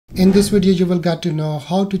In this video, you will get to know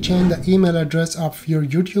how to change the email address of your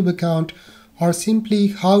YouTube account, or simply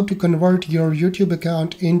how to convert your YouTube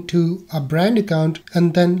account into a brand account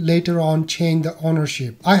and then later on change the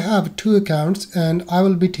ownership. I have two accounts and I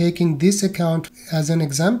will be taking this account as an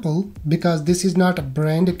example because this is not a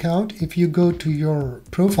brand account. If you go to your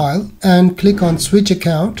profile and click on switch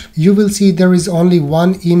account, you will see there is only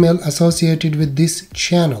one email associated with this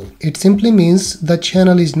channel. It simply means the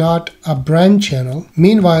channel is not a brand channel.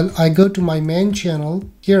 Meanwhile, I go to my main channel.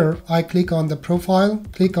 Here I click on the profile,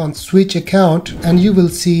 click on switch account, and you will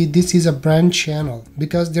see this is a brand channel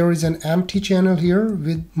because there is an empty channel here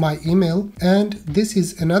with my email and this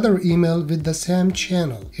is another email with the same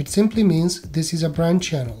channel. It simply means this is a brand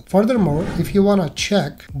channel. Furthermore, if you want to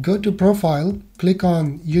check, go to profile, click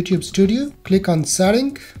on YouTube Studio, click on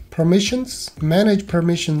setting, permissions, manage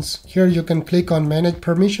permissions. Here you can click on manage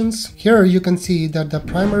permissions. Here you can see that the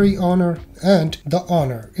primary owner and the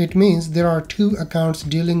owner. It means there are two accounts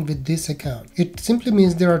dealing with this account. It simply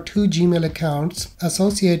means there are two Gmail accounts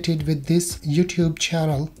associated with this YouTube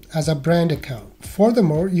channel as a brand account.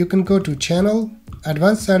 Furthermore, you can go to channel,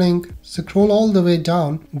 advanced setting, scroll all the way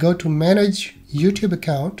down, go to manage YouTube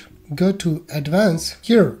account, go to advanced.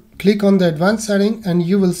 Here click on the advanced setting and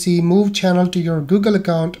you will see move channel to your Google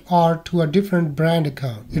account or to a different brand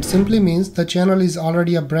account. It simply means the channel is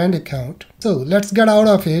already a brand account. So let's get out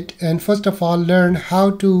of it and first of all learn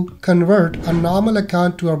how to convert a normal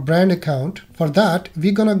account to a brand account. For that,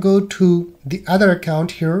 we're gonna go to the other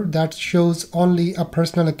account here that shows only a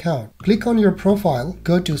personal account. Click on your profile,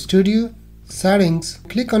 go to Studio, Settings,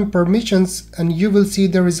 click on Permissions, and you will see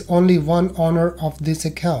there is only one owner of this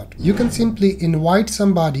account. You can simply invite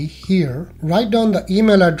somebody here, write down the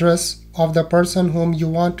email address of the person whom you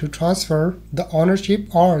want to transfer the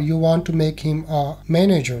ownership, or you want to make him a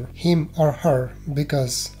manager, him or her,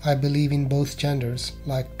 because I believe in both genders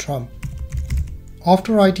like Trump.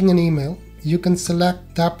 After writing an email, you can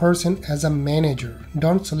select that person as a manager.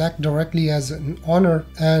 Don't select directly as an owner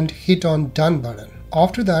and hit on done button.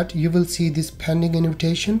 After that, you will see this pending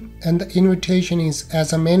invitation and the invitation is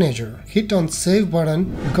as a manager. Hit on save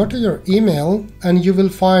button, go to your email and you will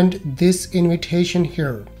find this invitation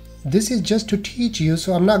here. This is just to teach you,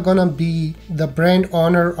 so I'm not gonna be the brand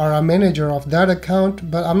owner or a manager of that account,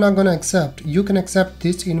 but I'm not gonna accept. You can accept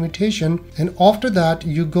this invitation and after that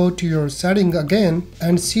you go to your setting again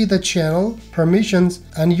and see the channel, permissions,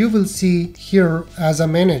 and you will see here as a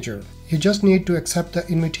manager. You just need to accept the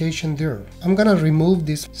invitation there. I'm gonna remove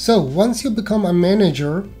this. So once you become a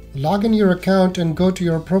manager, log in your account and go to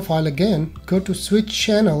your profile again, go to switch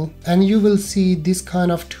channel and you will see this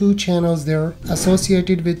kind of two channels there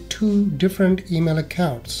associated with two different email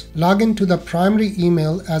accounts. Log into the primary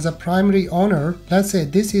email as a primary owner. Let's say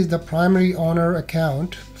this is the primary owner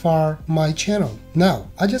account for my channel. Now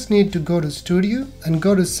I just need to go to Studio and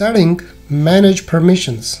go to setting, manage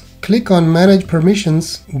permissions. Click on manage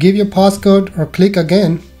permissions, give your passcode or click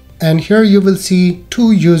again, and here you will see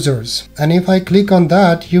two users. And if I click on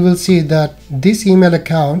that, you will see that this email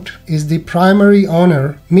account is the primary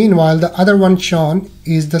owner. Meanwhile, the other one shown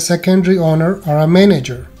is the secondary owner or a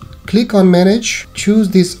manager. Click on manage, choose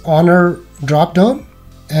this owner drop down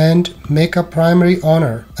and make a primary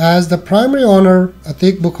owner. As the primary owner,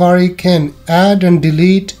 𝒂𝒂𝒂𝒂 can add and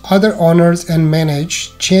delete other owners and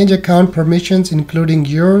manage, change account permissions including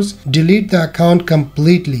yours, delete the account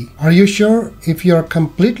completely. Are you sure? If you are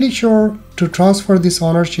completely sure to transfer this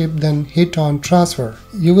ownership, then hit on transfer.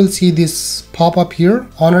 You will see this pop up here,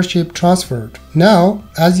 ownership transferred. Now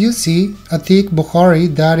as you see,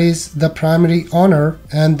 𝒂𝒂𝒂𝒂𝒂, that is the primary owner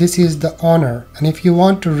and this is the owner, and if you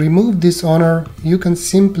want to remove this owner you can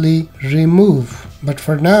simply remove, but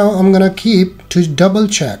for now I'm gonna keep to double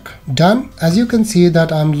check. Done. As you can see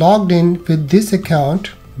that I'm logged in with this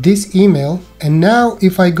account, this email, and now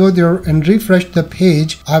if I go there and refresh the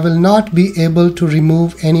page, I will not be able to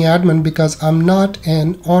remove any admin because I'm not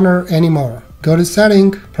an owner anymore. Go to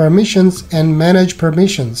setting, permissions and manage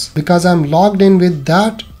permissions. Because I'm logged in with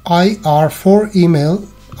that IR4 email,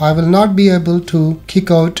 I will not be able to kick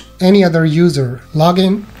out any other user. Log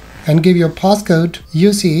in and give your passcode.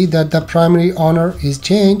 You see that the primary owner is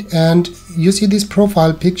changed and you see this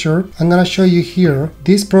profile picture. I'm gonna show you here.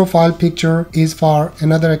 This profile picture is for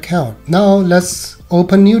another account. Now let's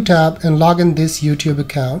open new tab and log in this YouTube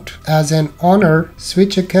account as an owner,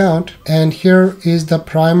 switch account, and here is the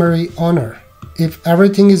primary owner. If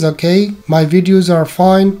everything is okay, my videos are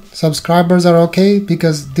fine, subscribers are okay,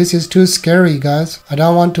 because this is too scary guys. I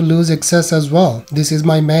don't want to lose access as well. This is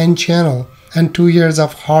my main channel and 2 years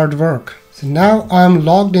of hard work. So now I'm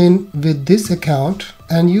logged in with this account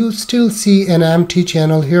and you still see an empty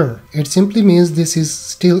channel here. It simply means this is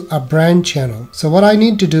still a brand channel. So what I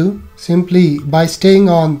need to do, simply by staying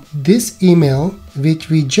on this email which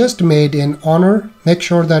we just made an owner, make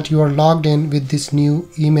sure that you are logged in with this new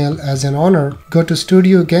email as an owner. Go to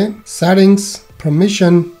Studio again, Settings,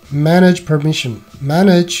 Permission, Manage Permission.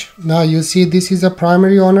 Manage. Now you see this is a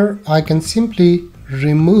primary owner. I can simply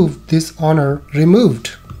remove this owner.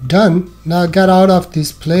 Removed. Done. Now get out of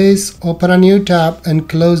this place, open a new tab and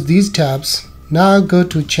close these tabs. Now go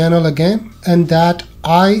to channel again, and that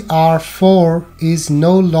IR4 is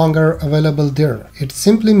no longer available there. It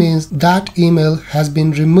simply means that email has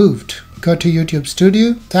been removed. Go to YouTube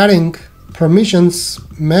Studio, Setting, Permissions,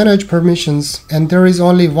 Manage Permissions, and there is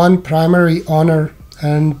only one primary owner,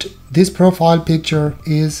 and this profile picture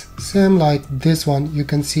is same like this one. You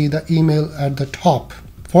can see the email at the top.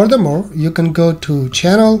 Furthermore, you can go to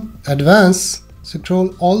Channel, Advanced,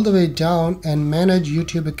 scroll all the way down and manage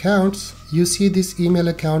YouTube accounts. You see this email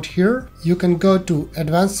account here. You can go to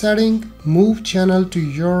Advanced Setting, move channel to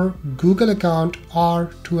your Google account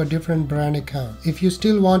or to a different brand account. If you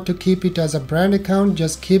still want to keep it as a brand account,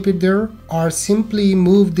 just keep it there, or simply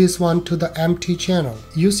move this one to the empty channel.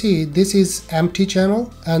 You see this is empty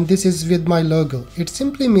channel and this is with my logo. It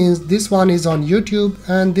simply means this one is on YouTube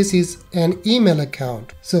and this is an email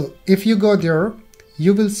account. So if you go there,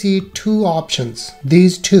 you will see two options,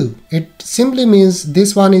 these two. It simply means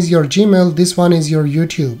this one is your Gmail, this one is your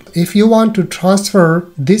YouTube. If you want to transfer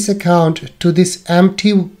this account to this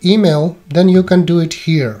empty email, then you can do it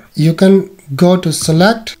here. You can go to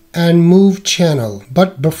Select and move channel.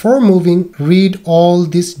 But before moving, read all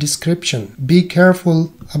this description. Be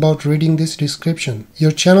careful about reading this description.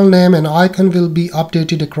 Your channel name and icon will be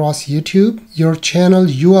updated across YouTube. Your channel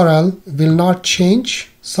URL will not change.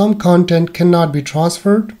 Some content cannot be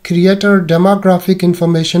transferred. Creator demographic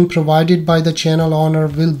information provided by the channel owner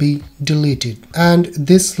will be deleted. And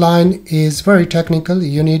this line is very technical.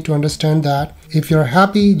 You need to understand that. If you're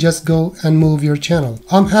happy, just go and move your channel.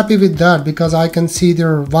 I'm happy with that because I can see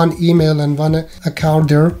there one email and one account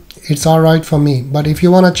there. It's alright for me. But if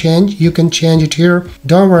you want to change, you can change it here.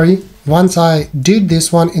 Don't worry. Once I did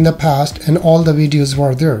this one in the past and all the videos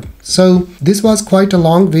were there. So this was quite a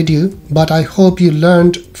long video, but I hope you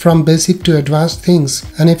learned from basic to advanced things.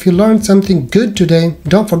 And if you learned something good today,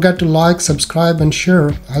 don't forget to like, subscribe and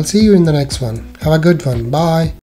share. I'll see you in the next one. Have a good one. Bye.